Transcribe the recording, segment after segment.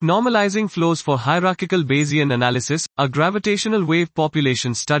Normalizing Flows for Hierarchical Bayesian Analysis, a Gravitational Wave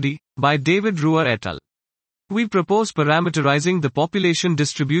Population Study, by David Ruhr et al. We propose parameterizing the population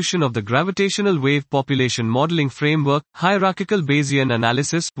distribution of the gravitational wave population modeling framework, hierarchical Bayesian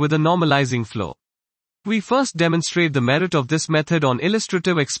analysis, with a normalizing flow. We first demonstrate the merit of this method on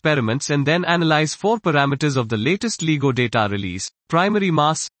illustrative experiments and then analyze 4 parameters of the latest LIGO data release: primary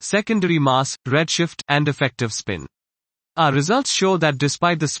mass, secondary mass, redshift, and effective spin. Our results show that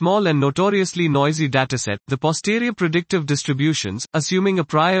despite the small and notoriously noisy dataset, the posterior predictive distributions, assuming a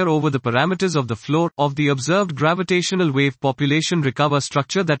prior over the parameters of the floor, of the observed gravitational wave population recover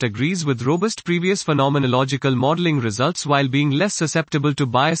structure that agrees with robust previous phenomenological modeling results while being less susceptible to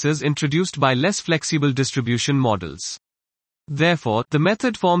biases introduced by less flexible distribution models. Therefore, the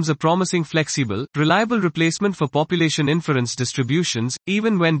method forms a promising flexible, reliable replacement for population inference distributions,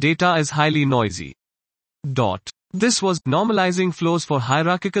 even when data is highly noisy. This was Normalizing Flows for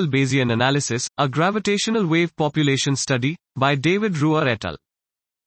Hierarchical Bayesian Analysis, a Gravitational Wave Population Study, by David Ruhr et al.